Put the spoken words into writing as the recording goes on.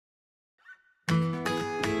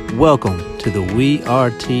Welcome to the We Are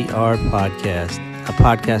TR podcast, a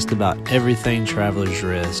podcast about everything Travelers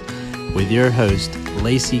Rest, with your host,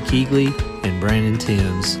 Lacey Keegley and Brandon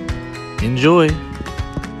Timms. Enjoy!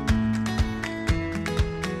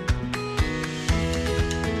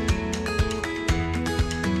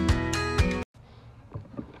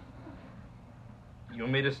 You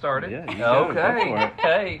want me to start it? Yeah, you go. Go for Okay. it.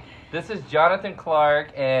 Hey, this is Jonathan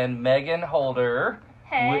Clark and Megan Holder.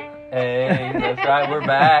 Hey. Hey, that's right, we're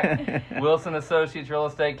back. Wilson Associates Real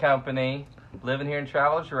Estate Company, living here in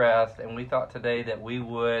Travelers Rest, and we thought today that we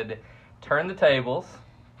would turn the table,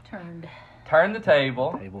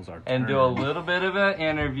 Tables are and do a turned. little bit of an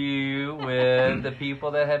interview with the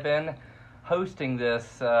people that have been hosting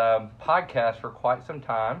this podcast for quite some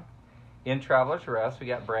time. In Travelers Rest, we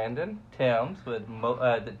got Brandon Timms with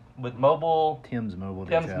Mobile. Tim's Mobile.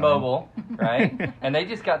 Tim's Detailing. Mobile, right? And they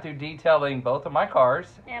just got through detailing both of my cars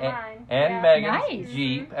And mine. and Yeah. Megan's Nice.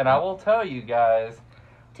 Jeep. And I will tell you guys,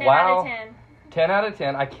 10 wow, out of 10. 10 out of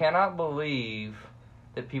 10. I cannot believe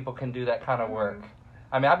that people can do that kind of work.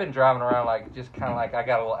 I mean, I've been driving around like just kind of like I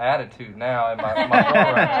got a little attitude now in my A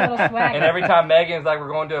Forerunner. little swag. And every time Megan's like, we're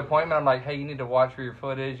going to an appointment, I'm like, hey, you need to watch where your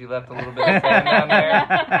foot is. You left a little bit of sand down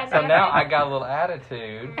there. So now I got a little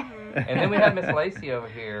attitude. And then we have Miss Lacey over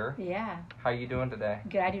here. Yeah. How you doing today?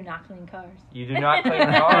 Good. I do not clean cars. You do not clean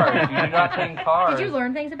cars. You do not clean cars. Did you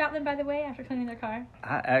learn things about them, by the way, after cleaning their car?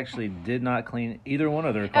 I actually did not clean either one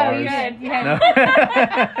of their Oh, cars. you did. No.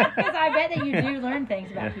 Because I bet that you do learn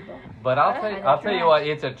things about people. But I'll tell you what, Correct.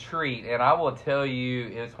 it's a treat, and I will tell you,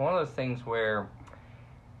 it's one of those things where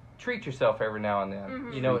treat yourself every now and then.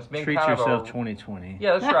 Mhm. You know, it's been Treat kind yourself of a 2020.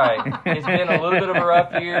 yeah, that's right. It's been a little bit of a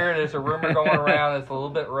rough year. There's a rumor going around. It's a little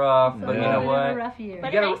bit rough, It's a but you Yeah. know little bit of a what? rough year.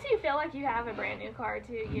 But You it gotta- makes you feel like you have a brand new car,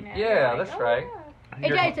 too, you know? Yeah, You're like, that's oh, right.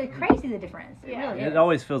 yeah. It's crazy the difference. It Yeah. really It is.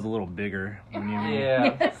 always feels a little bigger when you.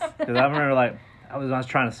 Yeah. Yes. Because I remember, like, I was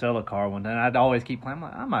trying to sell a car one day, and I'd always keep playing. I'm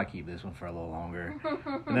like, I might keep this one for a little longer.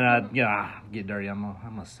 And then I'd, get dirty. I'm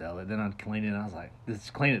gonna sell it. Then I'd clean it. And I was like,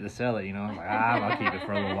 just clean it to sell it. I was like, I'll keep it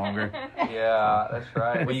for a little longer. Yeah, that's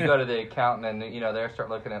right. Well, you go to the accountant, and they start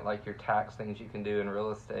looking at like your tax things you can do in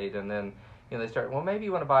real estate, and then they start. Well, maybe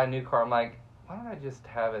you want to buy a new car. I'm like, why don't I just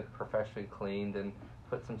have it professionally cleaned and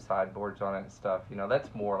put some sideboards on it and stuff?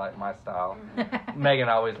 That's more like my style. Megan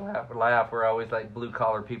always laugh. We're always like blue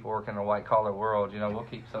collar people working in a white collar world. We'll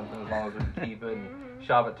keep something as long as we can keep it, and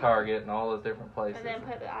shop at Target and all those different places. And then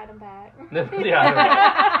put the item back.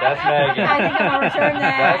 Yeah, that's Megan. I think I'm going to return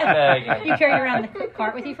that. That's Megan. You carry around the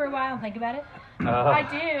cart with you for a while and think about it? I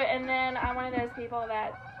do, and then I'm one of those people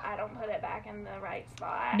that I don't put it back in the right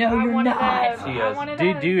spot. No, I'm you're one of not. those- She I'm is. one of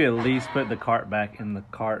Do those- you at least put the cart back in the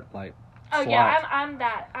cart, like, Oh slot? yeah, I'm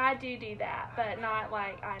that. I do that, but not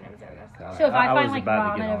like items in this car. So if I I find was like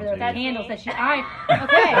about to get ramen over on there with to the you. handles that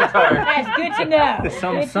okay, that's good to know.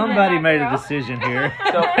 Good to Somebody know. made a girl. decision here.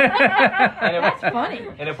 So, and That's funny.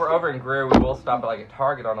 And if we're over in Greer, we will stop at like a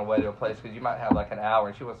Target on the way to a place because you might have like an hour,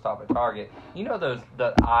 and she will stop at Target.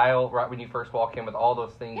 The aisle right when you first walk in with all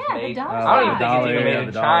those things Yeah, the made. dollar I don't even store. think it's even Yeah, made in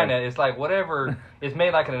the dollar. China. It's like whatever is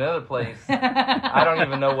made like in another place. I don't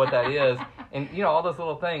even know what that is. And all those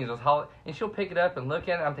little things, and she'll pick it up and look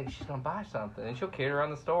at it. I'm thinking she's gonna buy something, and she'll carry it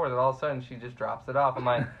around the store. And then all of a sudden, she just drops it off. I'm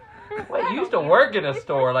like, wait, you used to work in a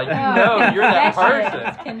store, like you're that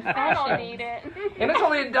person. I don't need it. And it's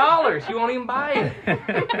only $1. She won't even buy it.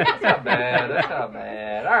 That's not bad. That's not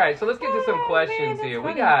bad. All right, so let's get to some questions that's here.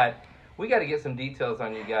 funny. We got to get some details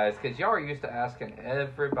on you guys because y'all are used to asking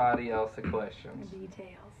everybody else the questions.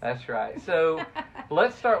 Details. That's right. So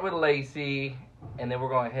let's start with Lacey, and then we're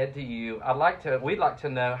going to head to you. We'd like to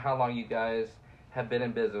know how long you guys have been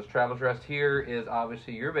in business. Travelers Rest here is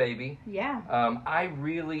obviously your baby. Yeah. I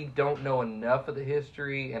really don't know enough of the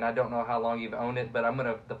history, and I don't know how long you've owned it. But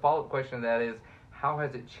the follow-up question to that is, how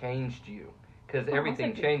has it changed you? Because Oh, everything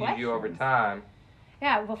that's a good changes you over question. time.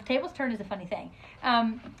 Yeah, well, tables turn is a funny thing.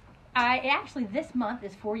 This month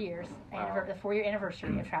is 4 years, Wow. the 4-year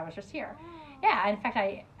anniversary of Travelers Rest here. Yeah, in fact,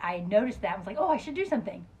 I noticed that. I was like, oh, I should do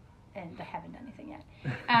something. And I haven't done anything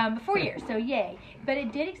yet. 4 years, so yay. But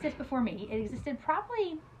it did exist before me. It existed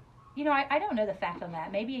probably, I don't know the fact on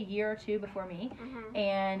that, maybe a year or two before me. Mhm.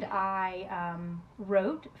 And I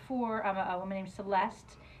wrote for a woman named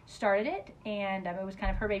Celeste, started it, and it was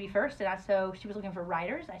kind of her baby first. And so she was looking for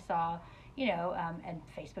writers. I saw and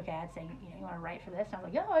Facebook ads saying, you want to write for this? And I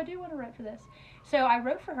was like, oh, I do want to write for this. So I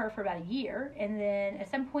wrote for her for about a year, and then at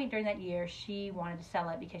some point during that year, she wanted to sell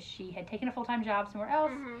it because she had taken a full-time job somewhere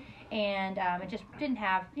else, and it just didn't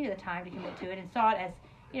have, the time to commit to it, and saw it as,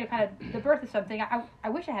 kind of the birth of something. I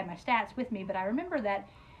wish I had my stats with me, but I remember that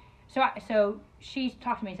So she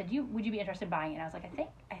talked to me and said, would you be interested in buying it? And I was like,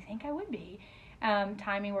 I think I would be.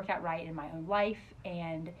 Timing worked out right in my own life,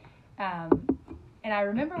 and I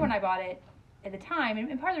remember when I bought it at the time,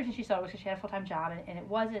 and part of the reason she sold it was because she had a full-time job, and it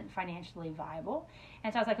wasn't financially viable.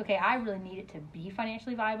 And so I was like, okay, I really need it to be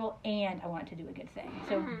financially viable, and I want it to do a good thing.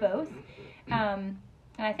 So both. And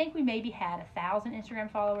I think we maybe had 1,000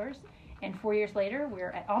 Instagram followers. And 4 years later,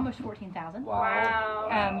 we're at almost 14,000.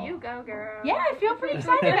 Wow. You go, girl. Yeah, I feel pretty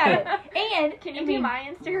excited about it. And can you do my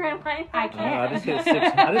Instagram right now? I can. I just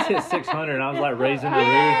hit 600, and I was like raising the roof.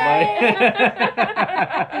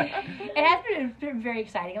 It has been very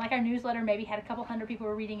exciting. Like our newsletter maybe had a couple hundred people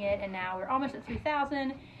were reading it, and now we're almost at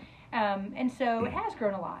 3,000. And so it has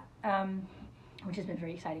grown a lot, which has been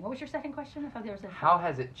very exciting. What was your second question? I thought there was How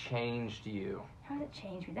has it changed you? How has it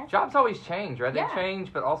changed me? Jobs always change, right? Yeah. They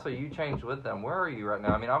change, but also you change with them. Where are you right now?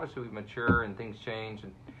 I mean, obviously we mature and things change,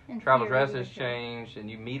 and Travelers Rest has changed,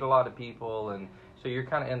 and you meet a lot of people, and so you're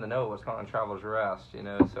kind of in the know of what's going on in Travelers Rest, you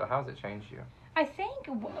know. So how has it changed you? I think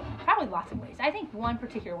probably lots of ways. I think one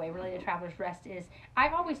particular way related to Travelers Rest is I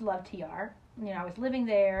always loved TR. You know, I was living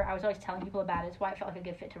there. I was always telling people about it. It's why it felt like a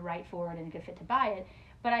good fit to write for it and a good fit to buy it.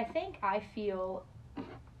 But I think I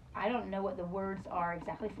don't know what the words are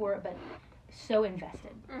exactly for it, but so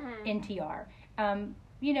invested in TR.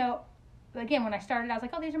 You know, again, when I started, I was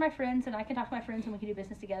like, oh, these are my friends, and I can talk to my friends, and we can do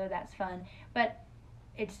business together. That's fun. But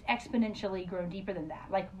it's exponentially grown deeper than that.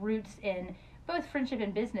 Like roots in both friendship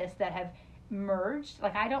and business that have merged.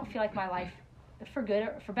 Like I don't feel like my life, for good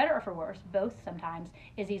or for better or for worse, both sometimes,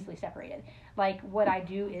 is easily separated. Like what I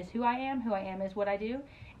do is who I am is what I do.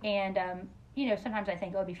 And you know, sometimes I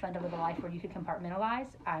think, oh, it'd be fun to live a life where you could compartmentalize.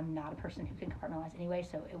 I'm not a person who can compartmentalize anyway,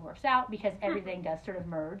 so it works out because everything does sort of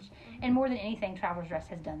merge. And more than anything, Travelers Rest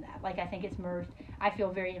has done that. Like, I think it's merged. I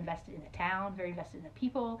feel very invested in the town, very invested in the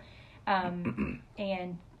people, and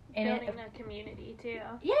building a community, too.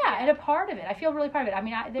 Yeah, and a part of it. I feel really part of it. I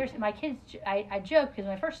mean, there's my kids, I joke because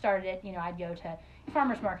when I first started it, you know, I'd go to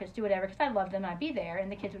farmers markets, do whatever, because I loved them, and I'd be there,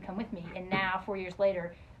 and the kids would come with me. And now, 4 years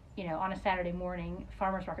later, you know, on a Saturday morning,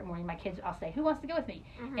 farmer's market morning, my kids, I'll say, who wants to go with me?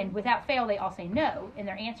 And without fail, they all say no. And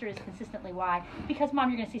their answer is consistently why? Because, Mom,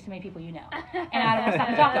 you're going to see so many people you know. And I don't have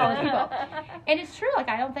time to talk to all those people. And it's true. Like,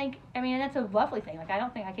 I don't think, I mean, and that's a lovely thing. Like, I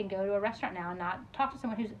don't think I can go to a restaurant now and not talk to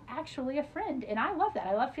someone who's actually a friend. And I love that.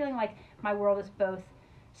 I love feeling like my world is both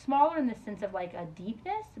smaller in the sense of, like, a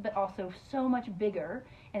deepness, but also so much bigger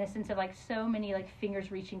in the sense of, like, so many, like, fingers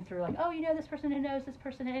reaching through, like, oh, you know this person who knows this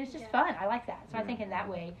person, and it's just fun. I like that. So I think in that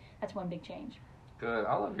way, that's one big change. Good.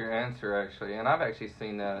 I love your answer, actually. And I've actually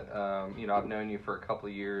seen that, you know, I've known you for a couple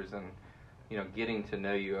of years, and, you know, getting to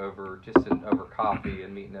know you over coffee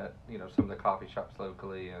and meeting at, you know, some of the coffee shops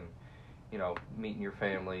locally and, you know, meeting your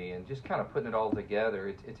family and just kind of putting it all together.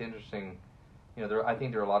 It's interesting. You know, I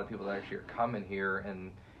think there are a lot of people that actually are coming here, and,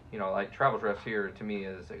 you know, like Travelers Rest here to me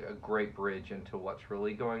is a great bridge into what's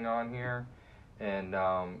really going on here. And,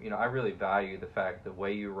 you know, I really value the fact, the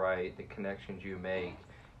way you write, the connections you make.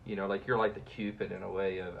 You know, like you're like the Cupid in a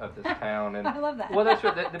way of this town. And I love that. Well, but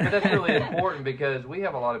that's really important because we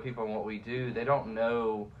have a lot of people in what we do. They don't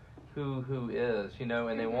know who is, you know,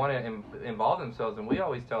 and they want to involve themselves. And we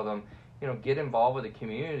always tell them, you know, get involved with the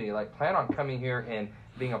community. Like, plan on coming here and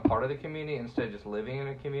being a part of the community instead of just living in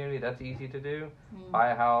a community. That's easy to do. Buy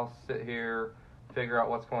a house, sit here, figure out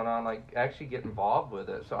what's going on. Like, actually get involved with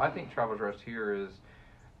it. So I think Travelers Rest here is,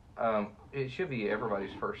 it should be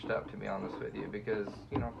everybody's first step, to be honest with you, because,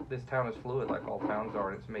 you know, this town is fluid like all towns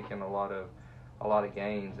are, and it's making a lot of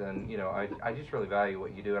gains. And, you know, I just really value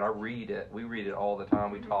what you do, and I read it. We read it all the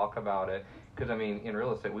time. We talk about it. Because, I mean, in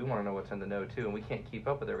real estate, we want to know what's in the know, too, and we can't keep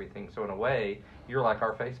up with everything. So, in a way, you're like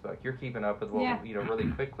our Facebook. You're keeping up with what, you know,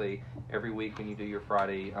 really quickly. Every week when you do your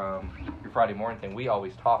Friday morning thing, we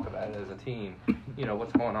always talk about it as a team. You know,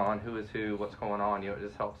 what's going on, who is who, what's going on. You know, it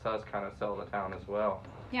just helps us kind of sell the town as well.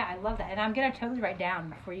 Yeah, I love that. And I'm going to totally write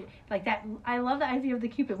down for you. Like that, I love the idea of the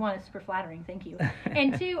Cupid. One, it's super flattering. Thank you.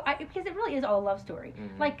 And two, because it really is all a love story.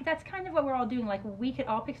 Like, that's kind of what we're all doing. Like, we could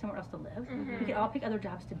all pick somewhere else to live. We could all pick other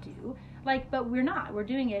jobs to do. Like, but we're not. We're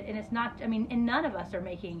doing it, and it's not, I mean, and none of us are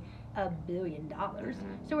making $1 billion.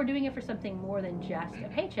 So we're doing it for something more than just a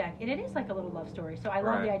paycheck. And it is like a little love story. So I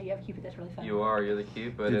love the idea of Cupid. That's really fun. You're the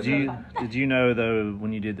Cupid. Did you know, though,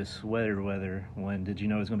 when you did the sweater weather, did you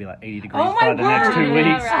know it was going to be like 80 degrees for the next 2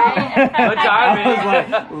 weeks? Right? Good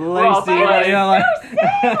timing. Lacey,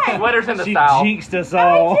 sweaters in the she South. jinxed us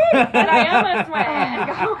all. But I almost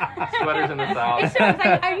went. Sweaters in the South. So it's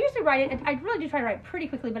like, I used to do write it. I really do try to write pretty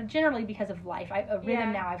quickly, but generally because of life, a rhythm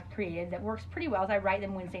Yeah. now I've created that works pretty well. Is I write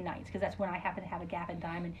them Wednesday nights because that's when I happen to have a gap in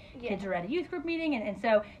time and kids are at a youth group meeting, and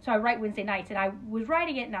so I write Wednesday nights. And I was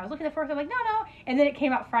writing it, and I was looking at the first. I'm like, no, and then it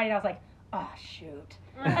came out Friday, and I was like, oh shoot,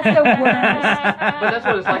 that's the worst. But that's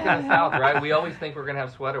what it's like in the South, right? We always think we're gonna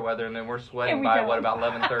have sweater weather, and then we're sweating And we by don't. what about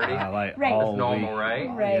 11:30? Like Right. all That's normal, week. right?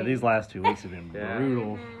 Right. Yeah, these last 2 weeks have been Yeah.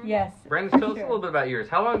 brutal. Yes. Brandon, tell us a Sure. little bit about yours.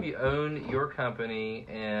 How long have you owned your company,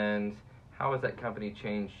 and how has that company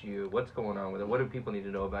changed you? What's going on with it? What do people need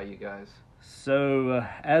to know about you guys? So,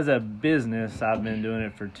 as a business, I've been doing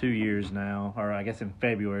it for 2 years now, or I guess in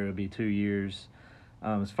February it would be 2 years.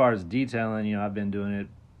 As far as detailing, I've been doing it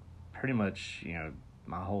pretty much,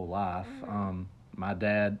 my whole life. My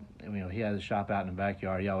dad, he had a shop out in the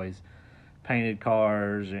backyard. He always painted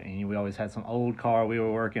cars, and we always had some old car we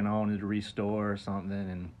were working on to restore or something.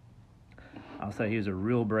 And I'll say he was a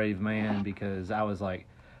real brave man because I was like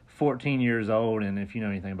 14 years old, and if you know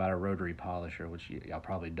anything about a rotary polisher, which y'all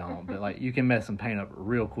probably don't, but like you can mess some paint up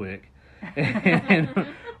real quick. And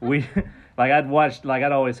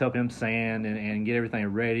I'd always help him sand and get everything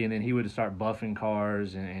ready, and then he would start buffing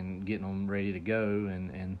cars and getting them ready to go.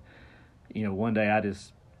 And one day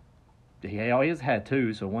he always had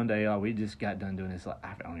two, so one day we just got done doing this.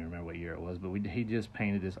 I don't even remember what year it was, but he just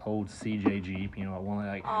painted this old CJ Jeep.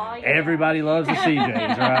 One everybody loves the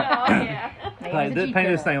CJs, right? Oh, yeah. Like they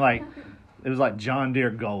painted this thing like it was like John Deere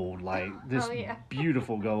gold, like this Oh, yeah.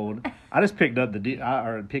 beautiful gold. I just picked up the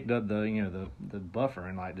buffer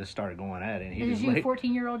and like just started going at it. And he Is just you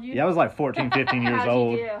 14-year-old you? Yeah, I was like 14, 15 years How'd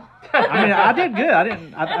old. you do? I mean, I did good.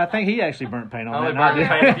 I think he actually burnt paint on I only it. and I burned the did-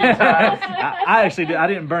 paint a few times. I actually did. I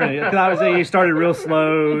didn't burn it because obviously he started real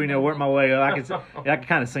slow. Worked my way up. I could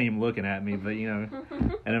kind of see him looking at me, but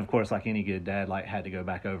and of course, like any good dad, like had to go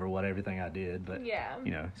back over everything I did. But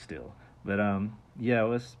Yeah. still. But it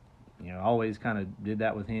was always kind of did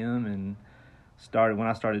that with him, and when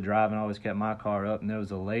I started driving, I always kept my car up. And there was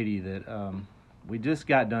a lady that we just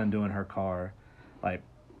got done doing her car, like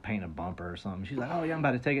painting a bumper or something. She's like, "Oh yeah, I'm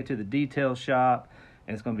about to take it to the detail shop,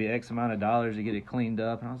 and it's going to be X amount of dollars to get it cleaned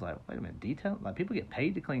up." And I was like, "Wait a minute, detail? Like people get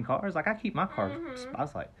paid to clean cars? Like I keep my car." Mm-hmm. I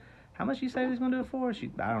was like, "How much you say he's going to do it for?" I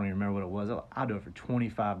don't even remember what it was. I'll do it for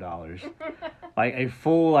 $25. Like a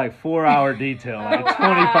full 4-hour detail, like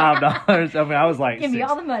 $25. I mean, I was like, Give me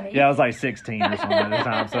all the money. Yeah, I was like 16 or something at the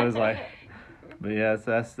time. So it was like, but yeah,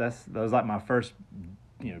 so that was like my first,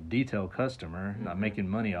 detail customer, not making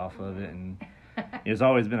money off of it, and it's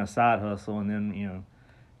always been a side hustle. And then,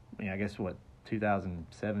 I guess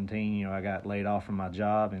 2017, I got laid off from my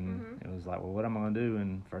job, and it was like, well, what am I gonna do?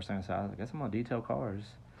 And first thing I said, I guess I'm gonna detail cars.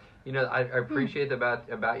 I appreciate that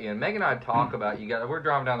about you. And Meg and I talk about you guys. We're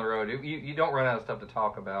driving down the road. You don't run out of stuff to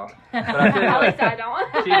talk about. But I tell you At what, least I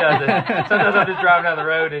don't. she doesn't. Sometimes I'm just driving down the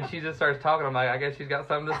road and she just starts talking. I'm like, I guess she's got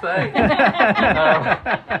something to say.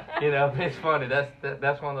 It's funny.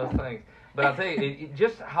 That's one of those things. But I'll tell you,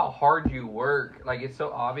 just how hard you work. Like it's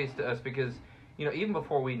so obvious to us because even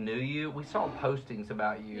before we knew you, we saw postings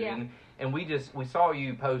about you. Yeah. And we saw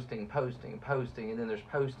you posting, and then there's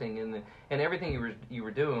posting, and everything you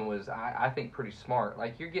were doing was, I think, pretty smart.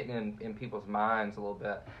 Like, you're getting in people's minds a little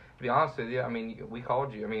bit. To be honest with you, I mean, we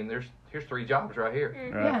called you. I mean, here's 3 jobs right here.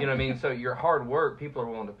 Right. You know what I mean? So your hard work, people are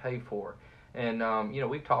willing to pay for. And,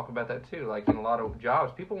 we've talked about that, too. Like, in a lot of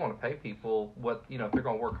jobs, people want to pay people what, if they're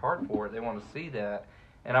going to work hard for it, they want to see that.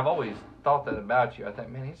 And I've always thought that about you. I think,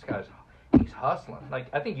 man, he's hustling. Like,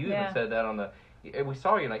 I think you even said that on the... We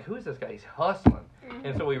saw you like, who is this guy? He's hustling.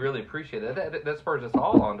 And so we really appreciate that. That spurs us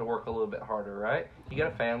all on to work a little bit harder, right? You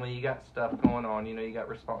got a family, you got stuff going on, you got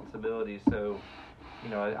responsibilities. So,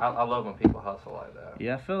 I love when people hustle like that.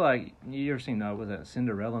 Yeah, I feel like you ever seen was that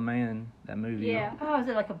Cinderella Man, that movie? Yeah. Oh, is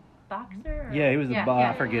it like a boxer? Or? Yeah, he was the boss. yeah.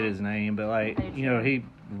 I forget his name, but I do too. he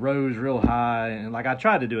rose real high, and like I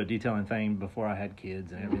tried to do a detailing thing before I had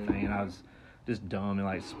kids and everything, and I was just dumb and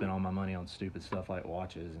like spent all my money on stupid stuff like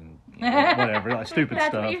watches and whatever, like stupid That's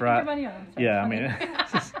stuff, what you spend right? your money on, so Yeah,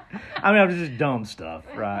 it's I was just dumb stuff,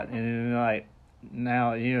 right? And like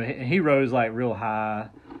now, he rose like real high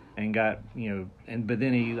and got, but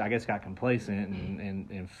then he, I guess, got complacent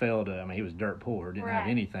and failed to, he was dirt poor, didn't have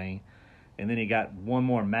Right. anything. And then he got one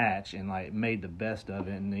more match and like made the best of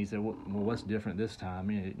it. And he said, well, what's different this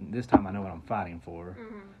time? This time I know what I'm fighting for.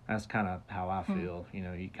 Mm-hmm. That's kind of how I feel.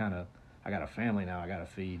 I got a family now I got to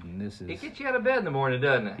feed, and this is... It gets you out of bed in the morning,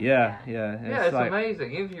 doesn't it? Yeah. Yeah, it's like,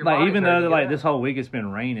 amazing. Even, if your like body's even hurting, though you like get this out. whole week it's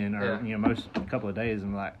been raining, or Yeah. most couple of days,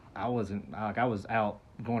 and like I was out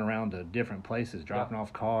going around to different places, dropping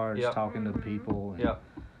off cars, Yep. talking to people, and Yep.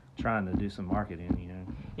 trying to do some marketing.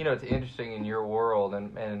 you know, it's interesting in your world,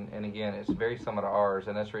 and again, it's very similar to ours,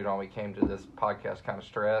 and that's the reason why we came to this podcast kind of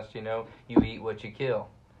stressed, you know, you eat what you kill.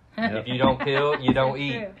 If you don't kill, you don't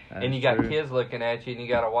eat. True. And you got kids looking at you, and you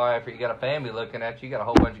got a wife, or you got a family looking at you, you got a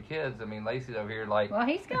whole bunch of kids. I mean, Lacey's over here like, Well,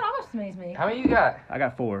 he's got almost as many as me. how many you got? I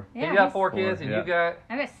got 4. Yeah, you got he's- 4 kids, and yeah. you got...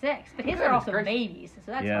 I got 6, but his Goodness are also gracious. babies,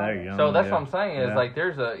 so that's Yeah, harder. there you go. So that's Yeah. what I'm saying is Yeah. like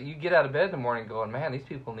you get out of bed in the morning going, man, these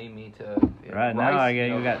people need me to Right now, I you got,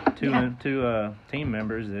 know. you got two Yeah. two team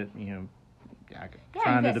members that Yeah,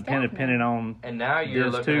 trying you to got staff depending on. And now you're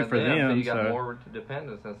There's looking two at for them, so them, you got so- more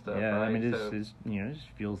dependence and stuff, Yeah, right? I mean, So- it's it just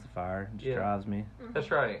fuels the fire, it just Yeah. drives me. That's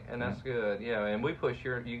right, and that's good. Yeah, and we push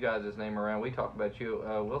you guys' name around. We talk about you,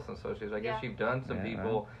 Wilson Associates. I guess Yeah. you've done some Yeah,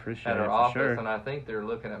 people I appreciate at it our for office, sure. and I think they're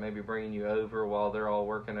looking at maybe bringing you over while they're all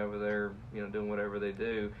working over there, you know, doing whatever they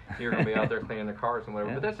do. You're going to be out there cleaning their cars and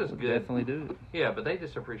whatever. Yeah, But that's just we'll good. Definitely do it. Yeah, but they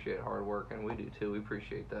just appreciate hard work, and we do too. We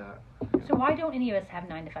appreciate that. So why don't any of us have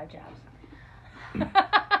 9 to 5 jobs?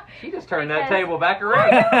 She just turned that Because- table back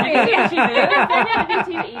around. Yeah, she did. Then it would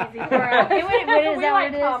be too easy for us. It would- what is We that like what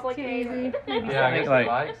it is? Too complicated. easy? Yeah, I I guess think, like,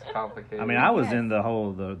 like- life's complicated. I mean, I was Yes. in the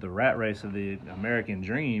whole the rat race of the American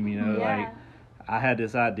dream. You know, Yeah. like I had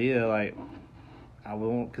this idea, like I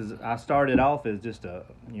won't, because I started off as just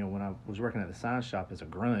when I was working at the sign shop as a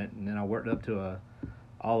grunt, and then I worked up to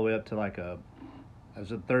all the way up to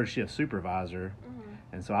as a third shift supervisor,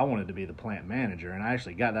 and so I wanted to be the plant manager, and I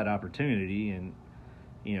actually got that opportunity, and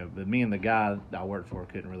but me and the guy I worked for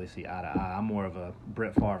couldn't really see eye to eye. I'm more of a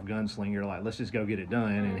Brett Favre gunslinger, like let's just go get it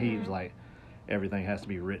done, and he was like, everything has to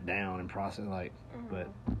be written down and processed, like, but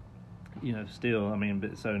still, I mean,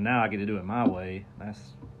 but so now I get to do it my way. That's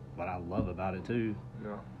what I love about it too.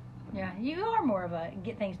 Yeah. Yeah, you are more of a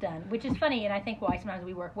get things done, which is funny, and I think why sometimes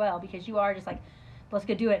we work well, because you are just like, let's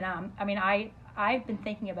go do it now. I mean, I've been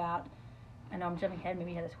thinking about, I know I'm jumping ahead,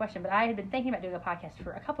 maybe you had this question, but I had been thinking about doing a podcast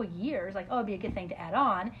for a couple years, like, it'd be a good thing to add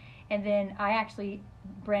on, and then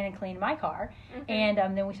Brandon cleaned my car, and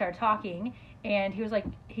then we started talking, and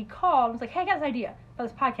he called and was like, hey, I got this idea for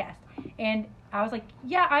this podcast, and I was like,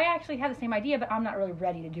 yeah, I actually have the same idea, but I'm not really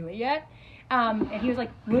ready to do it yet. And he was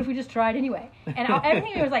like, what if we just tried anyway? And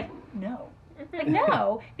everything was like, no. Like,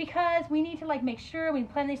 no, because we need to, like, make sure we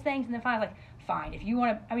plan these things. And then finally, like, fine, if you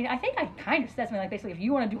want to, I mean, I think I kind of said something like, basically, if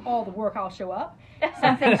you want to do all the work, I'll show up.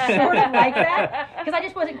 Something sort of like that. Because I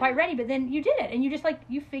just wasn't quite ready. But then you did it. And you just, like,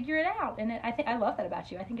 you figure it out. And I love that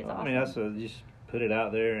about you. I think it's awesome. I mean, that's just put it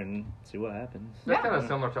out there and see what happens. That's Yeah. kind of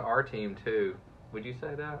similar to our team too. Would you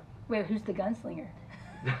say that? Wait, who's the gunslinger?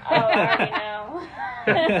 Oh, I already know.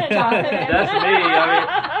 That's me.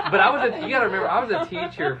 I mean, but you got to remember, I was a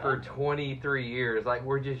teacher for 23 years. Like,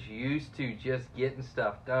 we're just used to just getting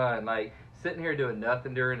stuff done. Like, sitting here doing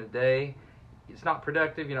nothing during the day, it's not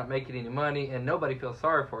productive. You're not making any money, and nobody feels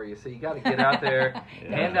sorry for you. So you got to get out there,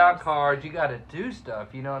 Yeah. hand out cards. You got to do stuff.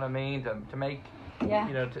 You know what I mean? To make, Yeah.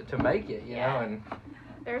 to make it. You Yeah. know, and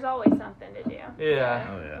There's always something to do. yeah.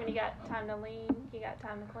 Oh yeah. When you got time to lean, you got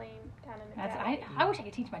time to clean, time to I wish I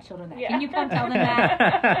could teach my children that. Yeah. Can you come tell them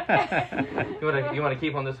that? You want to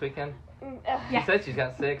keep on this weekend? She Yeah. said she's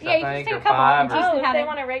got 6, Yeah, I you can think, take or a couple 5. and Or, just- Oh, if how they they-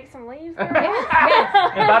 want to rake some leaves, girl.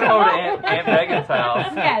 Yes. invite them over to Aunt Megan's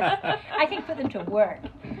house. Yes, I can put them to work.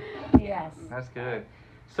 Yes. That's good.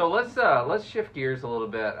 So let's shift gears a little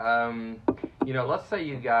bit. Let's say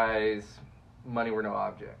you guys, money were no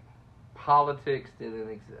object. Politics didn't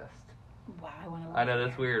exist. Wow, I want to. I know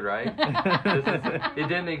that's weird, right? It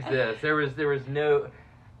didn't exist. There was no.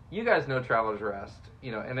 You guys know Travelers Rest,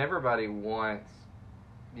 and everybody wants.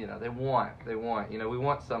 They want. We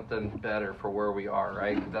want something better for where we are,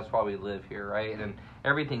 right? 'Cause that's why we live here, right? And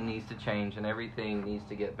everything needs to change, and everything needs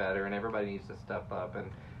to get better, and everybody needs to step up,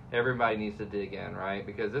 and everybody needs to dig in, right?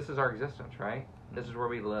 Because this is our existence, right? This is where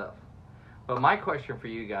we live. But my question for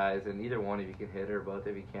you guys, and either one of you can hit it, or both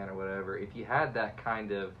of you can, or whatever, if you had that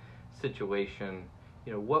kind of situation,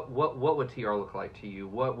 what would TR look like to you?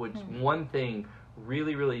 What would one thing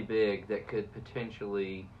really, really big that could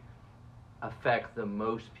potentially affect the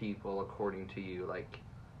most people according to you? Like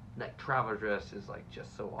Traveler's Rest is like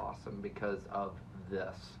just so awesome because of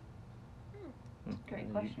this.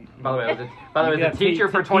 Great question. By the way, I was You a got teacher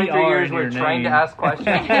for 23 TR years. in We're your trained to name. ask questions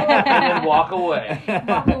and then walk away.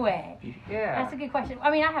 Walk away. Yeah. That's a good question. I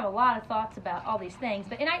mean, I have a lot of thoughts about all these things,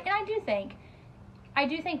 but I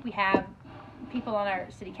do think we have people on our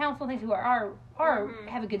city council things who are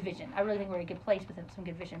have a good vision. I really think we're in a good place with some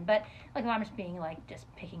good vision. But like, I'm just being like just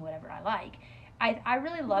picking whatever I like. I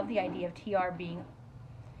really love the idea of TR being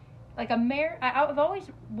like I've always,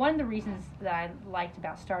 one of the reasons that I liked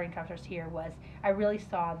about starting Travel Trust here was I really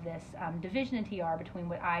saw this division in TR between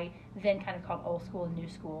what I then kind of called old school and new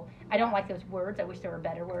school. I don't like those words. I wish there were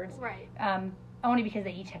better words. Right. Only because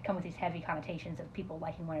they each come with these heavy connotations of people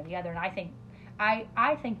liking one or the other, and I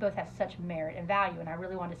think both have such merit and value, and I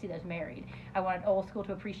really wanted to see those married. I wanted old school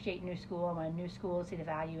to appreciate new school. I wanted new school to see the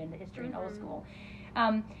value in the history in old school.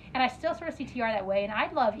 And I still sort of see TR that way, and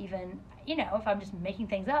I'd love even, if I'm just making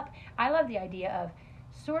things up, I love the idea of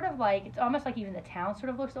sort of like, it's almost like even the town sort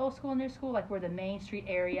of looks old school and new school, like where the Main Street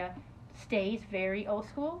area stays very old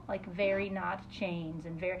school, like very not chains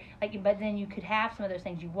and very, like, but then you could have some of those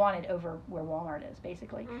things you wanted over where Walmart is,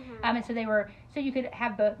 basically. And so you could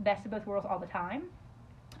have best of both worlds all the time,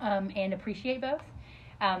 and appreciate both.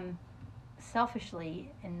 Selfishly,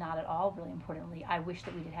 and not at all really importantly, I wish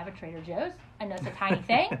that we did have a Trader Joe's. I know it's a tiny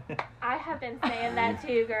thing. I have been saying that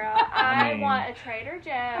too, girl. I mean, want a Trader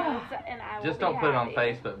Joe's, and I will Just be don't put it on happy.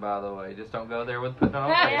 Facebook, by the way. Just don't go there with putting it on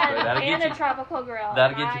Facebook. That'll And get a tropical grill.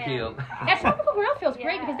 That'll get you killed. That Tropical Grill feels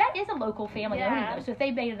great Yeah. because that is a local family owning Yeah. those. So if they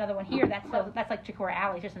made another one here, that's like Chicora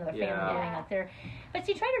Alley, just another family Yeah. doing it there. But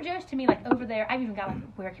see, Trader Joe's to me, like over there, I've even got like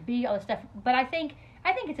where it could be, all this stuff. But I think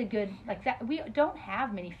it's a good, like that. We don't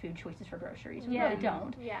have many food choices for groceries. We really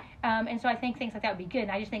don't. Yeah. And so I think things like that would be good.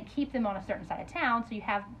 And I just think keep them on a certain side of town so you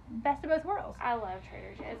have best of both worlds. I love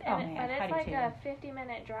Trader Joe's. Oh, And man, but I it's do like too. a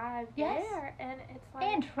 50-minute drive Yes. there, and it's like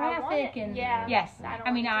And I want traffic it. and- yeah. yes. I don't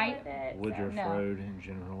I mean, want to deal with it, Woodruff No. Road in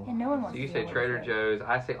general. And no one So wants you to say deal with Trader it. Joe's.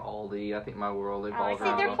 I say Aldi. I think my world evolves See, See,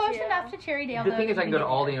 around they're them. close Yeah. enough to Cherrydale. The though, thing is, I can go to get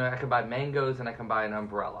Aldi there. and I can buy mangoes and I can buy an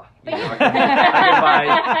umbrella. But You know, you- I can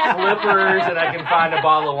buy slippers and I can find a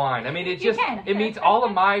bottle of wine. I mean, it You just can. it meets all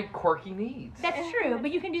of my quirky needs. That's true,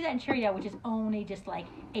 but you can do that in Cherrydale, which is only just like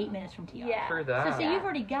 8 minutes from TR. Yeah. True So that. see, you've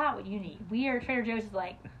already got what you need. Trader Joe's is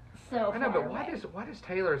like so I know, far but away. why does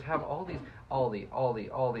Taylor's have all these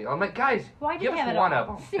Aldi? I'm like, guys, Why do give you have us it one all? of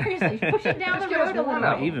them. Seriously, push it down Just the give us road a one little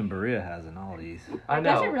of bit. them. Even Berea has an Aldi's. I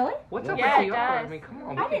know. Does it really? What's up Yeah, with it TR? I does. mean, come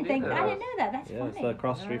on. I we didn't can think do I this. didn't know that. That's Yeah, funny. it's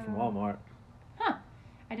across the street from Walmart.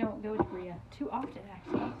 I don't go to Berea too often,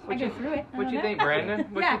 actually. What I go you- through it. I What don't you know. think, Brandon?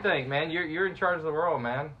 What Yeah. you think, man? You're in charge of the world,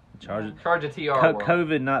 man. Charge Charge of TR world.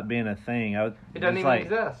 COVID not being a thing. It doesn't even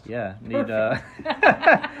exist. Yeah, need Perfect.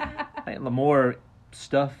 I think the more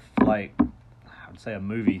stuff like I would say a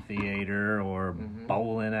movie theater or Mhm.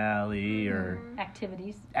 bowling alley or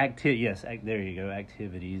Activities. there you go,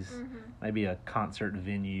 activities. Mm-hmm. Maybe a concert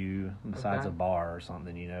venue besides Okay. a bar or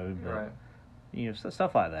something, but Right.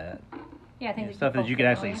 stuff like that. Yeah, things Stuff that you could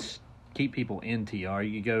actually keep keep people in TR.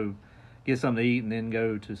 You could go get something to eat and then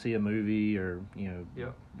go to see a movie or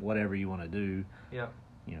Yep. whatever you want to do. Yep.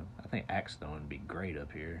 I think axe throwing would be great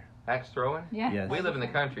up here. Axe throwing? Yeah. Yes. We live in the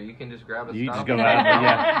country. You can just grab a You stump. just go out,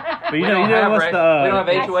 yeah. But We don't have what's we the don't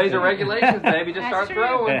have HOAs or regulations, baby. Just That's start true.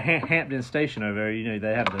 throwing. Hampton Station over there?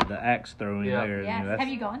 They have the axe throwing Yeah. there. Yes. That's, Have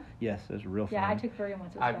you gone? Yes, that's real fun. Yeah, I took Berea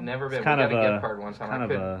once. It was I've fun. never been. It's We kind got of a a gift card one time. kind I of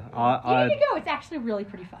couldn't. a You odd need to go. It's actually really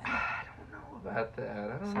pretty fun. I don't know about that. I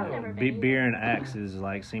don't I've know. never been beer and axes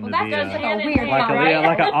seem Well, to that's be just like hand a in weird hand, like fun, a right?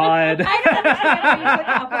 like an odd. I don't understand how you put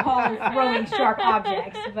alcohol and throwing sharp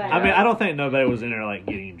objects, but I mean, I don't think nobody was in there like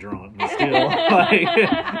getting drunk, but still, like,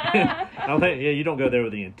 I don't think. Yeah, you don't go there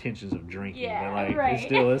with the intentions of drinking, Yeah, but like,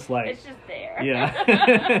 right. it's like, It's just there. yeah.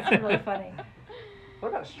 it's really funny. What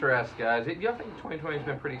about stress, guys? Do y'all think 2020 has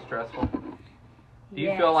been pretty stressful? Do you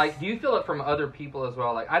Yes. feel it from other people as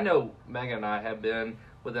well? Like, I know Megan and I have been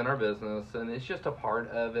within our business, and it's just a part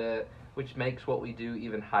of it, which makes what we do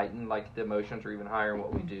even heightened. Like, the emotions are even higher in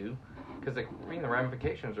what we do, because the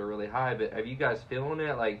ramifications are really high. But have you guys feeling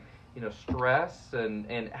it? Like, stress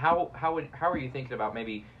and how are you thinking about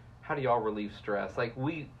maybe how do y'all relieve stress? Like,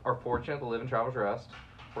 we are fortunate to live in Travelers Rest.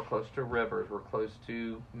 We're close to rivers. We're close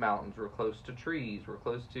to mountains. We're close to trees. We're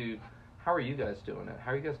close to. How are you guys doing it?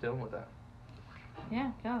 How are you guys dealing with that?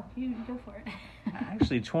 Yeah, go. You go for it.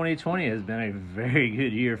 Actually, 2020 has been a very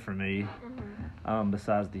good year for me. Mm-hmm.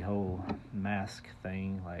 Besides the whole mask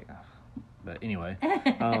thing, but anyway,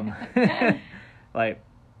 like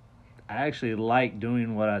I actually like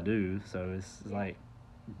doing what I do. So it's like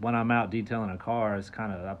when I'm out detailing a car, it's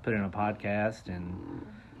kind of I put in a podcast and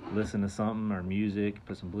listen to something or music,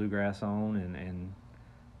 put some bluegrass on, and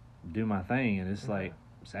do my thing. And it's like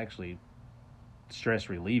it's actually stress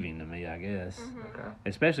relieving to me, I guess. Mm-hmm. Okay.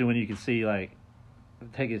 Especially when you can see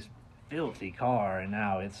take his filthy car and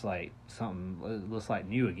now it's like something looks like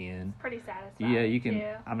new again. Pretty satisfying. Yeah, you can. too.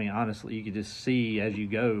 I mean, honestly, you can just see as you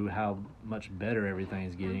go how much better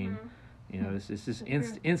everything's getting. Mhm. It's just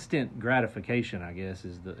instant gratification, I guess,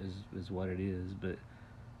 is what it is. But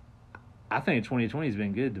I think 2020 has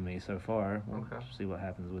been good to me so far. We'll Okay. see what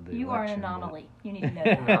happens with the You are an election, but- anomaly. You need to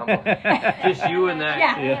know that. Just you and that.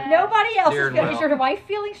 Yeah. Yeah. Nobody else Steering is feeling. well. Is your wife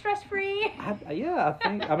feeling stress free? I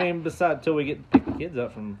think. I mean, besides till we get to pick the kids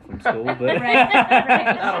up from school, but Right.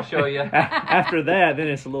 That'll show you. after that, then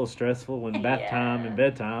it's a little stressful when bath time Yeah. and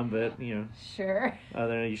bedtime. But Sure.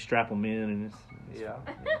 then you strap them in, and it's Yeah.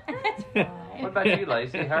 That's fine. What about you,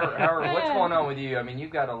 Lacey? What's going on with you? I mean,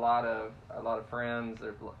 you've got a lot of friends.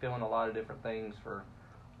 They're feeling a lot of different things for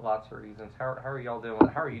lots of reasons. How are y'all doing?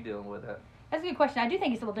 How are you dealing with it? That's a good question. I do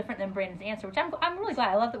think it's a little different than Brandon's answer, which I'm really glad.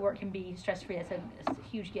 I love that work can be stress free. It's a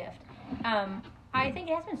huge gift. I think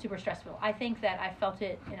it has been super stressful. I think that I felt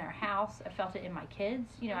it in our house. I felt it in my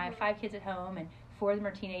kids. I have 5 kids at home, and 4 of them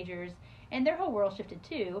are teenagers, and their whole world shifted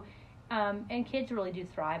too. And kids really do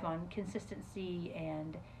thrive on consistency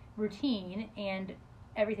and routine and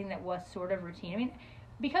everything that was sort of routine. I mean,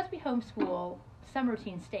 because we homeschool, some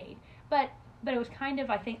routine stayed, but it was kind of,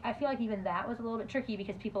 I feel like even that was a little bit tricky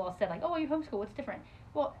because people all said like, oh, you homeschool, what's different?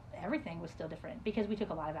 Well, everything was still different because we took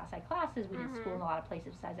a lot of outside classes. We did school in a lot of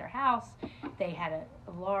places besides our house. They had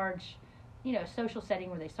a large, social setting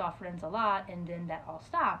where they saw friends a lot, and then that all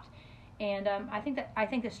stopped. And I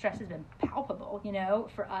think the stress has been palpable,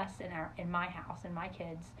 for us in my house and my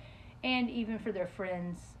kids, and even for their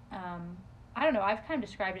friends. I don't know. I've kind of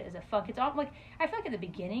described it as a funk. It's all like, I feel like at the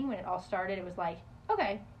beginning when it all started, it was like,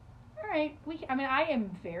 okay, all right. I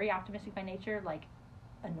am very optimistic by nature, like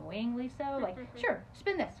annoyingly so. Like, sure,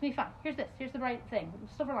 spin this, it'll be fine. Here's this. Here's the right thing.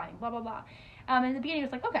 Silver lining. Blah blah blah. And in the beginning,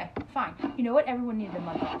 it was like, okay, fine. You know what? Everyone needed a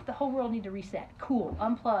month off. The whole world needed to reset. Cool.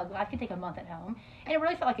 Unplug. I could take a month at home. And it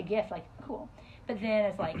really felt like a gift. Like, cool. But then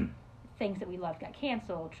it's like things that we loved got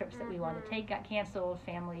canceled. Trips that we wanted to take got canceled.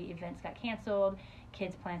 Family events got canceled.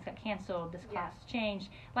 Kids' plans got canceled. This class changed.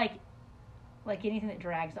 Like anything that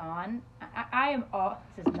drags on. I am all,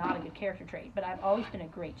 this is not a good character trait, but I've always been a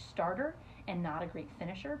great starter and not a great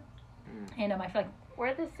finisher. And I feel like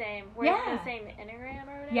we're the same. We're Yeah. the same Enneagram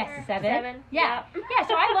or whatever. Yes, 7. Yeah. Yep. Yeah,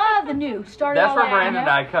 so I love the new. Start That's all where out, Brandon and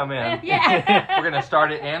I come in. Yeah. We're gonna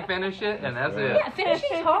start it and finish it, and that's it. Yeah,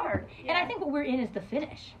 finishing's hard. And I Yeah. think what we're in is the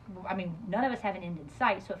finish. I mean, none of us have an end in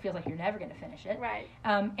sight, so it feels like you're never going to finish it. Right.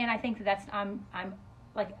 And I think that's, I'm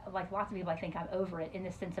like lots of people, I think I'm over it in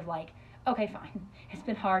the sense of like, okay, fine. It's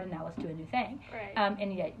been hard, and now let's do a new thing. Right.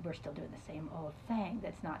 And yet we're still doing the same old thing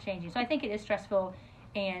that's not changing. So I think it is stressful,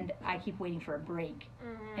 and I keep waiting for a break,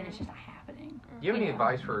 and it's just not happening. Do you have any Yeah.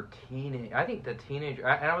 advice for teenage? I think the teenager.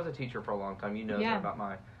 And I was a teacher for a long time. You know Yeah. that about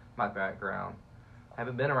my background. I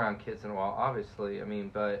haven't been around kids in a while, obviously. I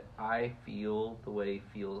mean, but I feel the way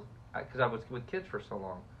because I was with kids for so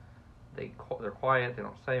long. They're quiet. They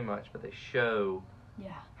don't say much, but they show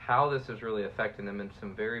Yeah. how this is really affecting them in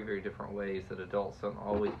some very, very different ways that adults don't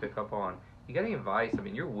always pick up on. You got any advice? I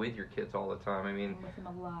mean, you're with your kids all the time. I mean, I'm with them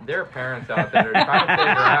a lot. there are parents out there trying to figure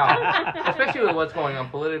out, especially with what's going on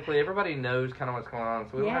politically. Everybody knows kind of what's going on,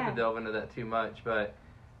 so we don't have Yeah. to delve into that too much. But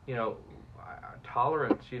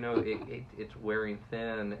tolerance, it's wearing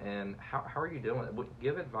thin. And how are you doing with it?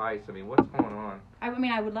 Give advice. I mean, what's going on? I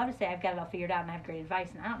mean, I would love to say I've got it all figured out and I have great advice,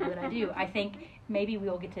 and I don't know that I do. I think maybe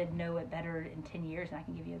we'll get to know it better in 10 years, and I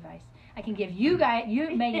can give you advice. I can give you,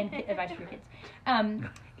 Megan, advice for your kids.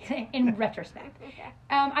 In retrospect. Okay.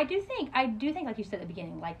 I do think, like you said at the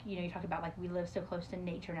beginning, like, you talked about, like, we live so close to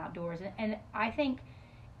nature and outdoors, and I think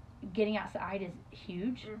getting outside is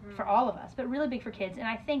huge for all of us, but really big for kids, and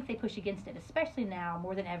I think they push against it, especially now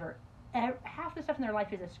more than ever. Half the stuff in their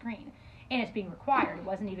life is a screen, and it's being required. It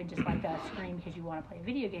wasn't even just like a screen because you want to play a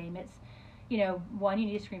video game. It's, 1, you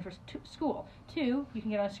need a screen for school. 2, you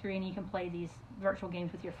can get on a screen and you can play these virtual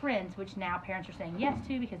games with your friends, which now parents are saying yes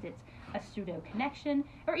to because it's a pseudo connection,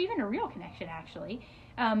 or even a real connection, actually,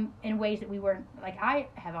 in ways that we weren't. Like, I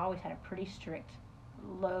have always had a pretty strict,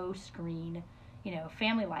 low screen,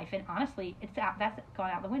 family life, and honestly, that's gone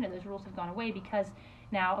out the window. Those rules have gone away because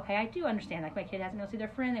now, okay, I do understand, like, my kid hasn't been able to see their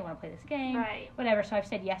friend, they want to play this game, Right. whatever, so I've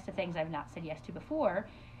said yes to things I've not said yes to before,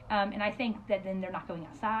 and I think that then they're not going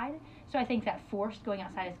outside, so I think that forced going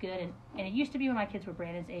outside is good, and it used to be when my kids were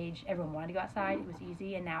Brandon's age, everyone wanted to go outside, it was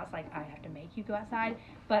easy, and now it's like, I have to make you go outside,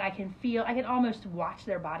 but I can almost watch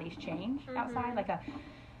their bodies change outside, like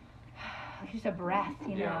just a breath,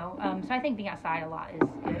 Yeah. So I think being outside a lot is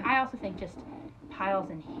good. I also think just piles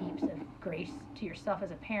and heaps of grace to yourself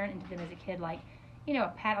as a parent and to them as a kid, like, a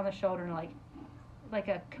pat on the shoulder and like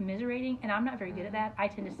a commiserating, and I'm not very good at that. I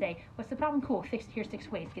tend to say, what's the problem? Cool, here's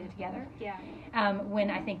 6 ways, get it together. Yeah. When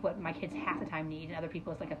I think what my kids half the time need, and other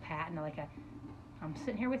people, is like a pat and like I'm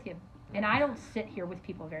sitting here with you. And I don't sit here with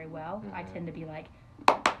people very well. I tend to be like,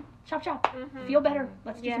 chop, chop, Mhm. feel better,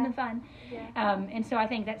 let's do Yeah. something fun. Yeah. And so I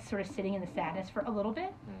think that's sort of sitting in the sadness for a little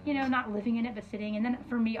bit, you know, not living in it, but sitting. And then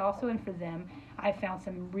for me also, and for them, I found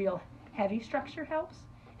some real heavy structure helps.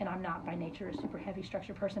 And I'm not by nature a super heavy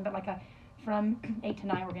structure person, but like from 8 to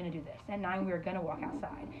 9, we're going to do this. At 9, we're going to walk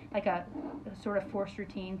outside. Like a sort of forced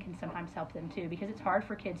routine can sometimes help them too, because it's hard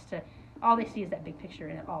for kids to, all they see is that big picture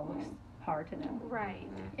and it all looks hard to them. Right.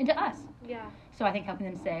 And to us. Yeah. So I think helping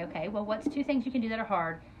them say, okay, well, what's 2 things you can do that are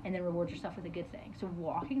hard, and then reward yourself with a good thing. So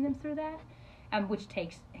walking them through that, which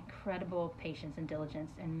takes incredible patience and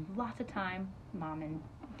diligence, and lots of time. Mom and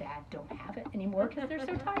Dad don't have it anymore because they're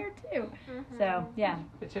so tired too. Mhm. So yeah,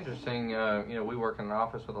 It's interesting. You know, we work in an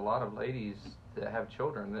office with a lot of ladies that have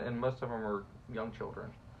children, and most of them are young children.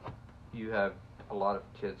 You have a lot of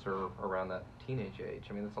kids are around that teenage age.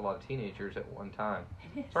 I mean, that's a lot of teenagers at one time.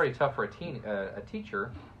 it is. It's already tough for a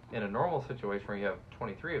teacher in a normal situation where you have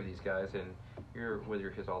 23 of these guys and you're with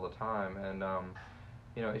your kids all the time. And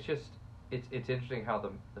you know, it's just it's interesting how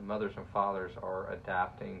the mothers and fathers are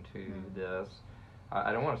adapting to this.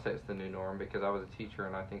 I don't want to say it's the new norm because I was a teacher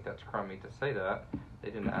and I think that's crummy to say that. They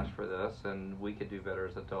didn't ask for this, and we could do better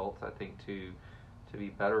as adults. I think to be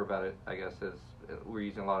better about it, I guess, is we're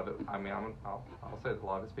using a lot of it. I mean, I'll say that a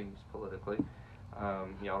lot of it's being used politically.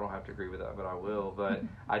 Y'all don't have to agree with that, but I will. But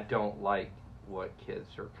I don't like what kids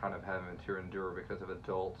are kind of having to endure because of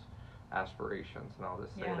adult aspirations, and I'll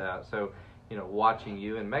just say Yeah. that. So, you know, watching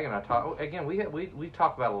you and Megan, I talk again. We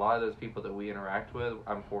talk about a lot of those people that we interact with.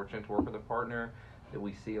 I'm fortunate to work with a partner that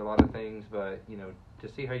we see a lot of things, but you know, to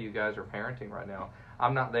see how you guys are parenting right now.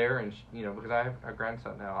 I'm not there, and you know, because I have a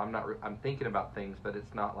grandson now. I'm thinking about things, but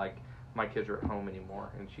it's not like my kids are at home anymore,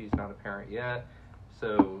 and she's not a parent yet.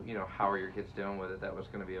 So, you know, how are your kids doing with it? That was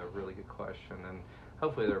going to be a really good question, and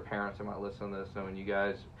hopefully there are parents that might listen to this, knowing you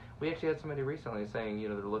guys. We actually had somebody recently saying, you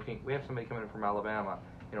know, they're looking. We have somebody coming in from Alabama.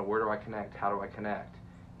 You know, where do I connect? How do I connect?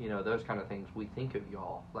 You know, those kind of things. We think of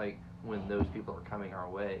y'all, like when those people are coming our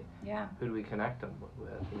way. Yeah. Who do we connect them with?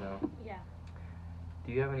 You know. Yeah.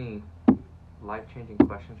 Do you have any life-changing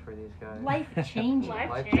questions for these guys? Life changing.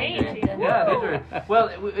 Life-changing. Yeah, these are.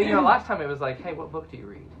 Well, you know, last time it was like, hey, what book do you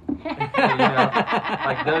read? You know,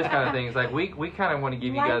 like those kind of things. Like we kind of want to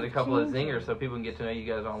give you guys a couple of Life-changing. zingers so people can get to know you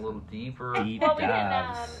guys on a little deeper. Deep Well, we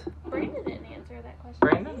dives. didn't. Brandon didn't answer that question.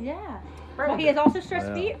 Brandon? Yeah. Well, he is also stress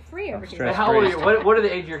Well, free over I'm here. stress- How old are you? What are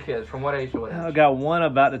the age of your kids? From what age to what age? I got one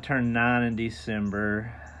about to turn 9 in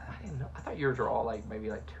December. I didn't know. I thought yours were all like maybe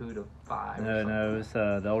like 2 to 5. or No, something. no, it's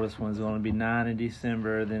the oldest one's going to be 9 in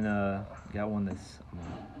December. Then got one that's I'm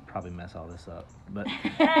gonna probably mess all this up, but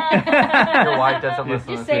Your wife doesn't listen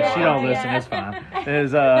to Just this. say she that. don't Yeah. listen. It's fine.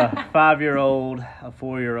 There's a 5-year-old, a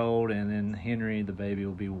 4-year-old, and then Henry, the baby,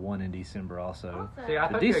 will be 1 in December also. Awesome. See, I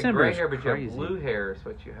The thought you had December gray is hair, but you have crazy. blue hair is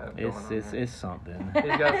what you have going on. It's here. it's something. He's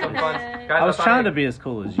got some fun. Yeah. Guys, I was thought trying he- to be as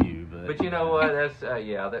cool as you, But you know what? That's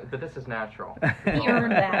but this is natural. He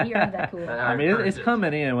earned that. He earned that cool. I mean, it's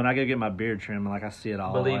coming in when I go get my beard trimmed. Like I see it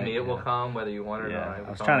all. Believe like, me, it will yeah. come whether you want it or Yeah, not. It I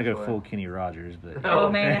was will trying to come go this full way. Kenny Rogers, but Oh,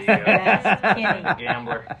 man, there that's you the go. best. Kenny.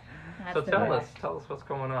 Gambler. That's So the tell best. us what's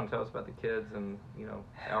going on. Tell us about the kids and, you know,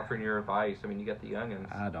 offering your advice. I mean, you got the youngins.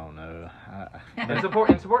 I don't know. And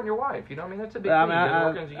supporting your wife. You know, I mean, that's a big But, thing. You've been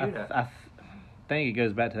working as a unit. I think it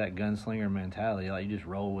goes back to that gunslinger mentality. Like you just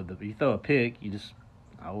roll with the. You throw a pick, you just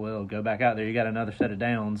go back out there. You got another set of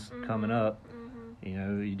downs coming up. Mhm. You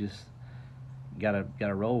know, you just gotta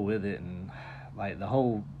roll with it, and like the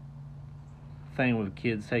whole thing with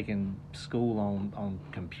kids taking school on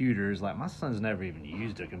computers. Like my son's never even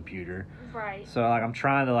used a computer, Right. so like I'm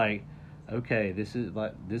trying to like, okay, this is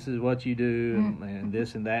what you do, and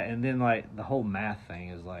this and that, and then like the whole math thing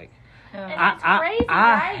is like. And I- it's crazy,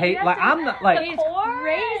 I right? hate- You have like, to- I'm not, like- the It's core?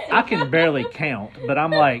 crazy. I can barely count, but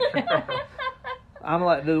I'm like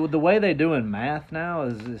the way they do in math now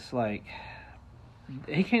is just like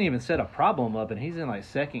he can't even set a problem up, and he's in like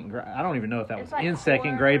second grade. I don't even know if that It's was like in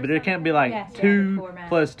second core grade, or but it can't be like Yes, yeah, 2 core math.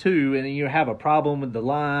 plus 2, and then you have a problem with the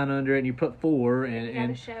line under it, and you put 4, You and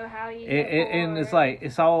gotta show how you and it's like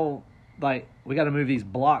it's all like we got to move these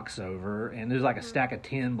blocks over, and there's like a stack of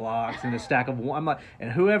 10 blocks and a stack of 1. I'm like,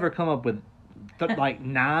 and whoever come up with like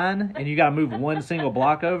 9, and you got to move one single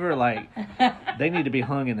block over, like they need to be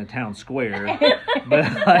hung in the town square. But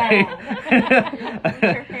like,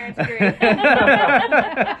 Your parents agree.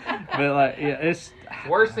 but like, yeah, it's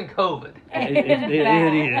Worse than COVID.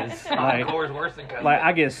 it is like. Core's worse than COVID. Like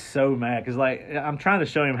I get so mad because like I'm trying to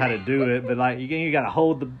show him how to do it, but like you got to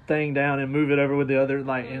hold the thing down and move it over with the other,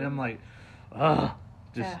 like, and I'm like, ugh,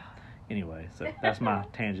 just anyway, so that's my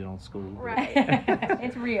tangent on school. Right.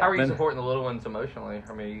 It's real. How are you Then- supporting the little ones emotionally?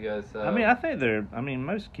 I mean, you guys. I mean, I think they're. I mean,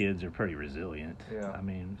 most kids are pretty resilient. Yeah. I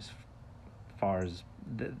mean, as far as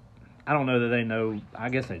I don't know that they know. I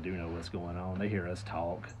guess they do know what's going on. They hear us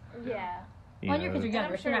talk. Yeah. Well, your kids are I'm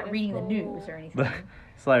younger, so sure they're not it reading the is news cool. or anything. But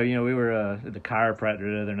it's like, we were at the chiropractor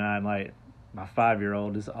the other night, and like my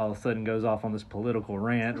 5-year-old just all of a sudden goes off on this political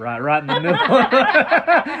rant right in the middle.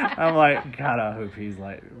 I'm like, God, I hope he's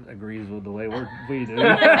like agrees with the way we do.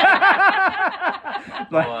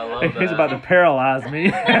 Like, I love he's that. about to paralyze me.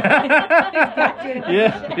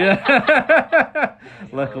 yeah.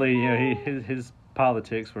 Luckily, his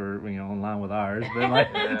politics were in line with ours, but like,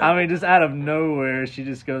 Yeah. I mean, just out of nowhere, she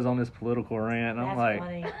just goes on this political rant. And I'm That's like,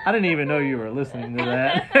 funny. I didn't even know you were listening to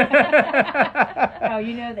that. Oh,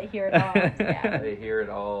 you know they hear it all. Yeah. They hear it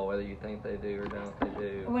all, whether you think they do or don't. They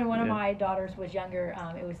do. When one of Yeah. my daughters was younger,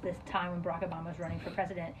 it was this time when Barack Obama was running for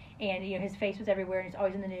president, and his face was everywhere, and he's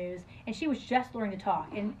always in the news. And she was just learning to talk,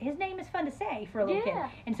 and his name is fun to say for a little Yeah.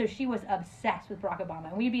 kid. And so she was obsessed with Barack Obama.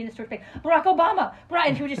 And we'd be in the store like, Barack Obama, Barack,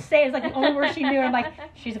 and she would just say it was like the only word she knew. I'm like,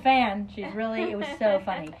 she's a fan. She's really. It was so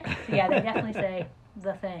funny. So yeah, they definitely say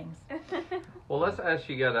the things. Well, let's ask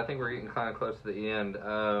you guys. I think we're getting kind of close to the end.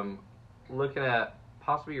 Looking at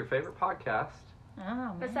possibly your favorite podcast. Oh,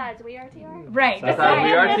 man. Besides, we are TR. Right. Besides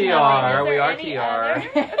we are TR, Is there we are any TR.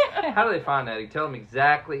 other? How do they find that? Tell them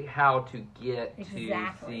exactly how to get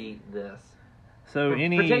Exactly. to see this. So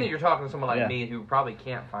Pretend that you're talking to someone like Yeah. me who probably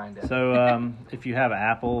can't find it. So if you have an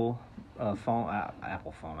Apple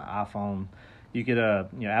iPhone, you could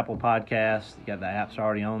Apple Podcast. You got the apps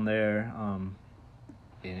already on there.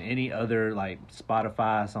 And any other like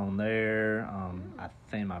Spotify's on there. I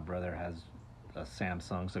think my brother has a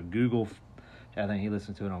Samsung, so Google. I think he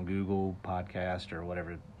listens to it on Google Podcast or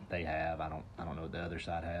whatever they have. I don't know what the other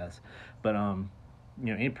side has, but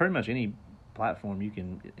pretty much any platform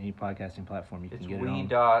any podcasting platform you it's can get it on.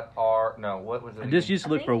 we.r. No, what was it? Just again? used to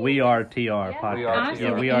look I for think We he Are is- TR yeah. podcast. We Are Honestly,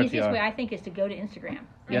 TR. We the Are easiest TR. way I think is to go to Instagram.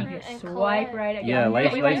 Yeah. You just And swipe click. right. Yeah, you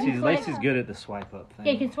can Lacey's click. good at the swipe up thing.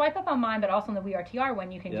 Yeah, you can swipe up on mine, but also on the We Are TR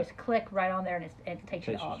one, you can Yep. just click right on there and it takes you Takes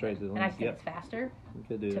to you all. straight to the And I link. just think Yep. it's faster You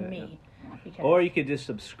could do to that, me. Because yeah. Or you could just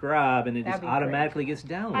subscribe and it That'd just be great. automatically gets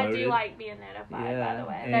downloaded. I do like being notified, by the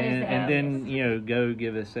way. That is the and then happiest. go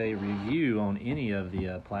give us a review on any of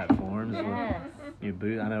the platforms. Yes.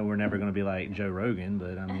 I know we're never going to be like Joe Rogan,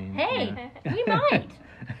 but I mean, Hey, we might.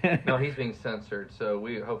 No, he's being censored, so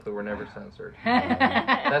hopefully we're never censored.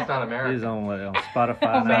 That's not American. He's on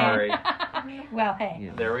Spotify Oh, now. Sorry. Well, hey,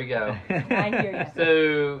 Yeah. There we go. I hear you.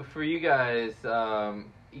 So for you guys,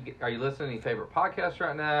 are you listening to any favorite podcasts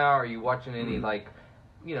right now? Are you watching any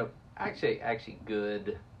actually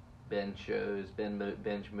good binge shows,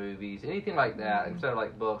 binge movies, anything like that instead of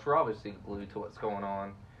like books? We're obviously glued to what's going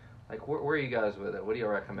on. Like where are you guys with it? What do you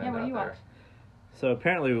recommend Yeah, what do out you there? watch? So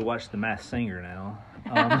apparently we watched The Masked Singer now.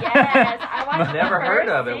 Yes, I watched Never the heard first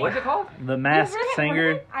of it. What's it called? The Masked You've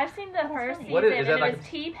Singer. I've seen the first funny. season, What is that, and like it was a-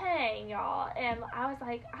 T-Pain, y'all, and I was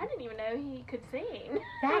like, I didn't even know he could sing.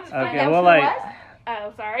 That's Okay, fine. That well, was who it like- was?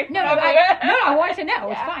 Oh, sorry. No, I wanted to know.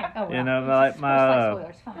 It's Yeah. fine. Oh, well. You know, It's like just- my, it's like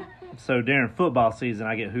spoilers. Fine. So during football season,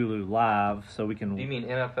 I get Hulu Live, so we can Do you mean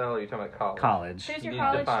NFL or are you talking about college? college. Who's You your need to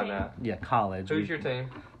college define team? that. Yeah, college. Who's your team?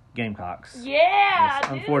 Gamecocks. Yeah, Yes,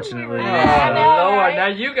 dude, unfortunately. we Oh, were- I know, Lord, right? now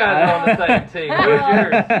you guys are on the same team. Who's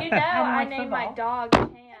yours? You know, I like named my football. dog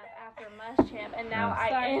Champ after Muschamp, and now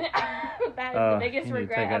Yeah. that is the biggest you need to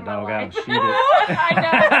regret take that of my dog out life. and shoot it. I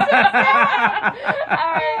know.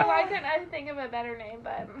 All right, why couldn't I think of a better name?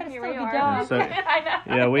 But But it's here still we a are. good dog. So- I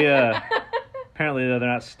know. Yeah, we apparently the other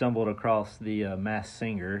night stumbled across the Masked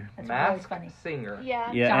Singer. That's always Masked funny. singer.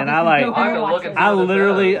 Yeah. Yeah, Jonathan, and I like go I'll have to watch look it. and I see what it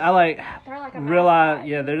literally does. I like They're like a realize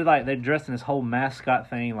mascot. they're dressed in this whole mascot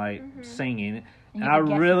thing like Mhm. singing. And And you I can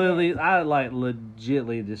guess really I like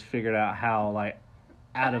legitly just figured out how like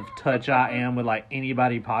out of touch I am with like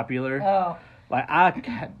anybody popular. Oh, Like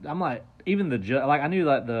I'm like even the judge. Like I knew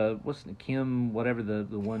like Kim whatever the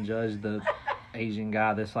one judge, the Asian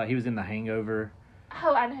guy that's like he was in The Hangover.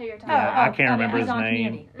 Oh, I know who you're talking Yeah, I about. can't remember he's his on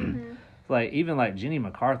name. Community. Mhm. Like even like Jenny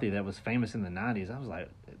McCarthy that was famous in the '90s. I was like,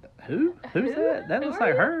 who's that? That Who looks are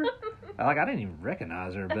like you? her. Like I didn't even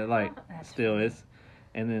recognize her, but like That's still it's.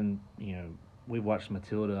 And then we watched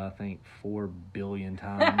Matilda I think 4 billion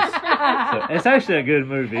times. So it's actually a good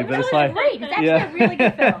movie, but it's like great. It's actually a really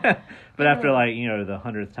good film. But after like the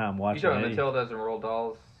 100th time You watching talking it, Matilda's and Roald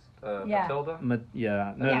Dahl's Yeah. Matilda?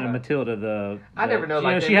 yeah, no, Yeah. Matilda I never know.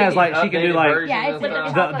 Like she has like she can do like Yeah, it's with the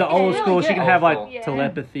Yeah, old it's school. really She can good. have like Old school. Yeah.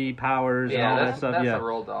 telepathy powers and Yeah, all that that's stuff. a Yeah,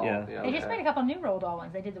 Roald Dahl. Yeah. Yeah, They just okay. made a couple new Roald Dahl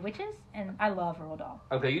ones. They did The Witches, and I love Roald Dahl.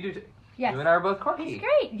 Okay, you do. Yes. You and I are both quirky. He's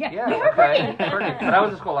great. Yeah, Yeah, you're okay. great. Quirky. But I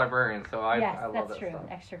was a school librarian, so I Yes, love that's that true. stuff.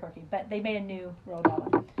 Extra quirky. But they made a new Roald Dahl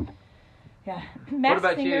one. Yeah. What Masked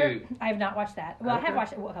about Singer, you? I have not watched that. Well, I have Okay.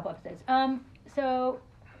 watched a couple episodes.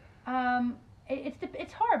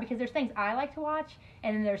 It's hard because there's things I like to watch,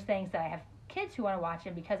 and then there's things that I have kids who want to watch,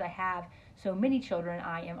 and because I have so many children,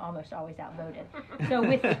 I am almost always outvoted. So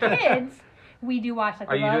with the kids, we do watch like.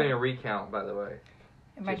 Are you Love- doing a recount, by the way?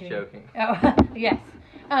 Am I Just doing- joking. Oh yes.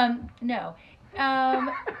 No.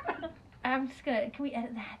 I'm just gonna. Can we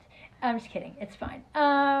edit that? I'm just kidding. It's fine.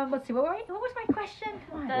 Let's see. What was my question?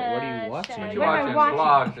 Come on. What are you watching? show. What you What am I watching?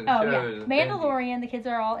 watching? Vlogs and Oh shows yeah, and Mandalorian. The kids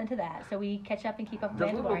are all into that, so we catch up and keep up with The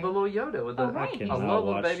Mandalorian. little Yoda with the. Oh, right. I I cannot love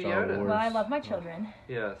little watch baby Star Yoda. Wars. Well, I love my children,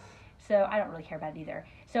 Yes. so I don't really care about it either.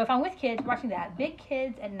 So if I'm with kids, watching that. Big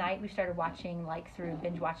kids at night, we started watching through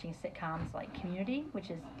binge watching sitcoms like Community, which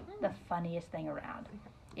is the funniest thing around.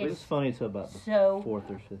 It's It's funny till about the so 4th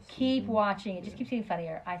or 5th. keep season. watching. It just keeps getting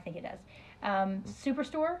funnier. I think it does.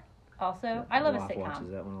 Superstore also. I love a My wife watches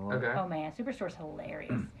sitcom. that one a lot. Okay. Oh man, Superstore's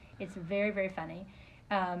hilarious. It's very, very funny.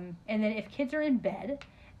 And then if kids are in bed,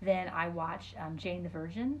 then I watch Jane the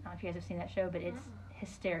Virgin. I don't know if you guys have seen that show, but it's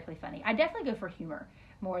hysterically funny. I definitely go for humor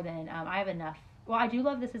more than I have enough. Well, I do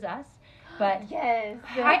love This Is Us, but Yes.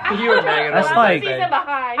 You and Megan. That's are like- season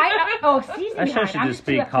behind. season That show behind. should I'm just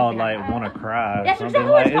two be episodes called behind. like "Wanna Cry" or That's something.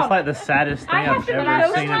 exactly what Like it's it's called. like the saddest thing I have I've to ever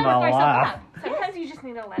those seen in times my myself life. up. Sometimes you just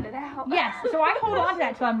need to let it out. Yes, so I hold on to that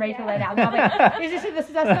until I'm ready to let it out. And I'm like, is this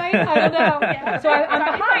Is Us night? I don't know. Yeah. So I'm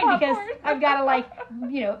Sorry, behind because popcorn. I've got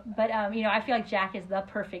to but I feel like Jack is the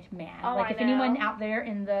perfect man. Oh, like I if anyone know. out there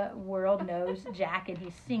in the world knows Jack and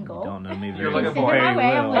he's single. Don't know me You're very, looking very for it. My way,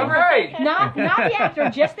 I'm well. looking All right. Not the actor,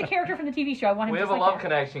 just the character from the TV show. I want him We have just a like love that.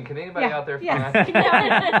 connection. Can anybody Yeah, out there yes. find?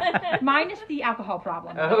 Yeah. Minus the alcohol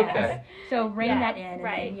problem. Okay. Yes. So rein Yeah, that in, and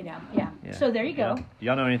right. then, Yeah. So there you go.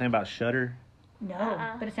 Y'all know anything about Shudder? No,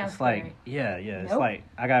 Uh-uh. but it sounds It's like scary. yeah. It's Nope. like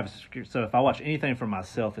I got so if I watch anything for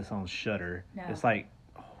myself, it's on Shudder. No. It's like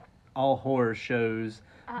all horror shows,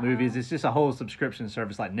 movies. It's just a whole subscription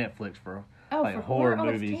service like Netflix for Oh, like for horror horror?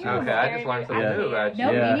 Oh, that's movies. terrible. Okay, I just learned something Yeah. new about you.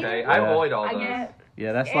 No, Yeah. me Okay, neither. I Yeah. avoid all I those. get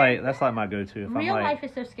Yeah, that's like my go-to. If Real I'm like life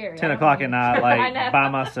is so scary. 10 I o'clock don't at know. night, I know. like by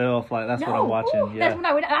myself, like that's what I'm watching. Ooh, Yeah. That's when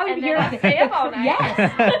I would And be then here I like stay up all night.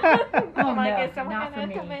 Yes. Oh I'm like, no, is someone not for gonna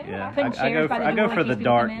me. come in? Yeah, Putting I chairs by the go door for in the case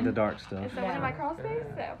people come in. dark stuff. Is someone in No. my crawl space?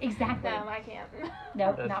 So. Exactly. No, I can't.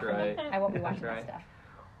 Nope, That's not for right. me. I won't be watching That's that right. stuff.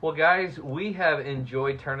 Well, guys, we have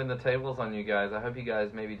enjoyed turning the tables on you guys. I hope you guys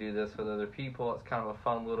maybe do this with other people. It's kind of a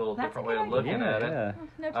fun little That's different a way good of looking Yeah, at it. yeah.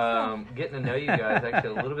 Note to self. Getting to know you guys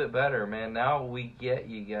actually a little bit better, man. Now we get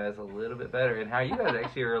you guys a little bit better, and how you guys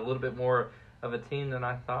actually are a little bit more of a team than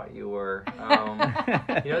I thought you were.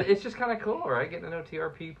 It's just kind of cool, right? Getting to know TR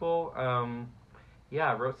people.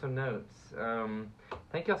 I wrote some notes.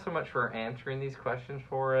 Thank y'all so much for answering these questions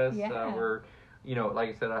for us. Yeah. We're, like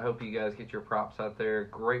I said, I hope you guys get your props out there.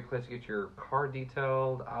 Great place to get your car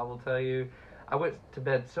detailed. I will tell you, I went to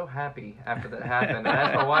bed so happy after that happened. I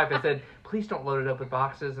asked my wife, I said, please don't load it up with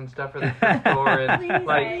boxes and stuff for the thrift store.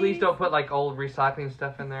 And please don't put like old recycling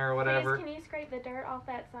stuff in there or whatever. Please, can you scrape the dirt off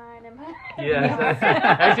that sign and put Yes.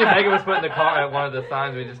 Actually, Megan was putting the car at one of the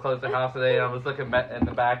signs. We just closed the house today, and I was looking in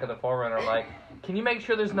the back of the 4Runner like, can you make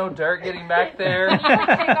sure there's no dirt getting back there? Can you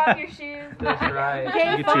like, take off your shoes? That's right.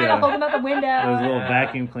 Okay, Get fine. you I'll a- hold them out the window. Those little Yeah.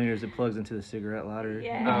 vacuum cleaners that plugs into the cigarette lighter.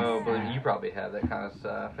 Yeah. Oh, but you probably have that kind of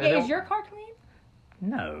stuff. And Yeah, then- is your car clean?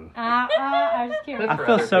 No. I was just curious. That's I for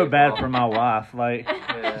feel other so bad people. for my wife. Like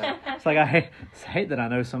Yeah. it's like I hate that I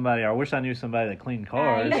know somebody. Or I wish I knew somebody that cleaned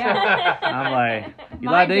cars. Yeah. I'm like, you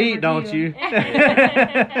Mine's like to eat, don't overdue. you?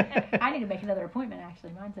 I need to make another appointment,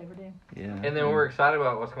 actually. Mine's overdue. Yeah. And then we're excited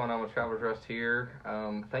about what's going on with Travelers Rest here.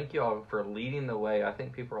 Thank you all for leading the way. I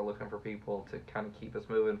think people are looking for people to kind of keep us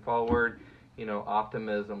moving forward.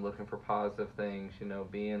 Optimism, looking for positive things,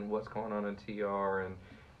 being what's going on in TR. And,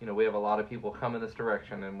 we have a lot of people come in this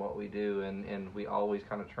direction in what we do. And we always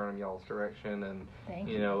kind of turn them y'all's direction. And, Thank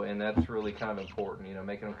you. and that's really kind of important,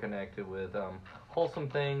 making them connected with wholesome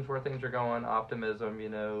things, where things are going, optimism,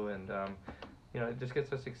 and it just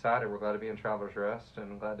gets us excited. We're glad to be in Travelers Rest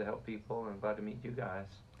and glad to help people and glad to meet you guys.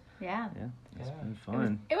 Yeah. Yeah, it's Yeah. been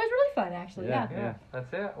fun. It was really fun, actually. Yeah. Yeah.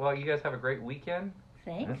 That's it. Well, you guys have a great weekend.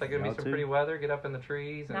 Thanks. It's like gonna be Y'all some too. pretty weather. Get up in the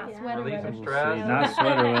trees and Not Yeah. sweater relieve weather. some We'll stress. see. Not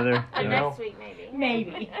sweater weather. And You know? next week, maybe.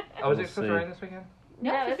 Maybe. Oh, is We'll it supposed to see. rain this weekend?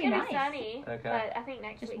 No, No, it's it's gonna gonna be be nice. sunny. Okay. But I think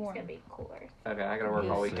next Just week's warm. gonna be cooler. Okay, I gotta work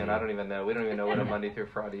all Yes. weekend. I don't even know. We don't even know what a Monday through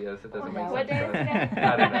Friday is. It doesn't make What sense. day is to us. today?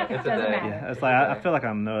 I don't know. It's a Doesn't day. matter. Yeah, it's like I feel like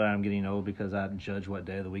I know that I'm getting old because I judge what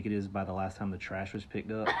day of the week it is by the last time the trash was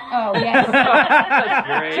picked up. Oh, yes. That's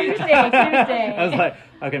great. Tuesday. I was like,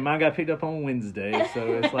 okay, mine got picked up on Wednesday,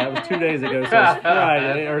 so it's like it was 2 days ago, so it's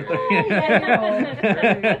Friday or That's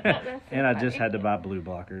And I just funny. had to buy blue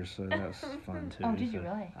blockers, so that was fun too. Oh, did you so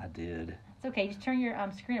really? I did. It's okay. Just turn your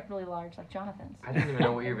screen up really large, like Jonathan's. I didn't even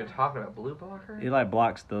know what you were even talking about. Blue blocker? It like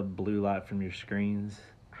blocks the blue light from your screens.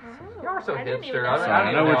 Oh, Y'all are so I didn't hipster. even I know don't I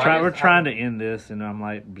even know know. we're trying to end this, and I'm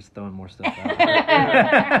like just throwing more stuff out.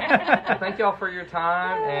 Thank y'all for your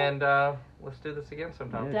time, and let's do this again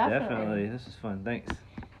sometime. Yeah, Definitely. definitely. This is fun. Thanks.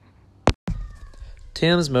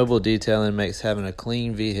 Tim's Mobile Detailing makes having a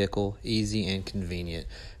clean vehicle easy and convenient.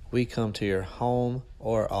 We come to your home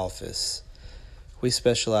or office. We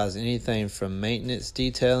specialize in anything from maintenance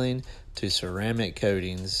detailing to ceramic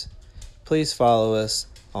coatings. Please follow us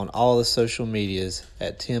on all the social medias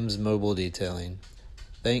at Tim's Mobile Detailing.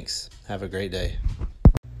 Thanks. Have a great day.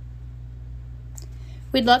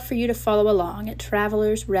 We'd love for you to follow along at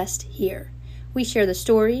Travelers Rest Here. We share the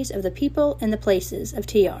stories of the people and the places of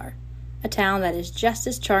TR, a town that is just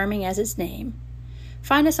as charming as its name.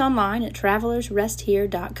 Find us online at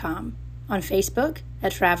travelersresthere.com, on Facebook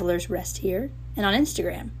at Travelers Rest Here, and on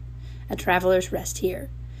Instagram at Travelers Rest Here.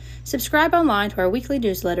 Subscribe online to our weekly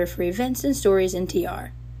newsletter for events and stories in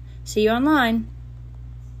TR. See you online.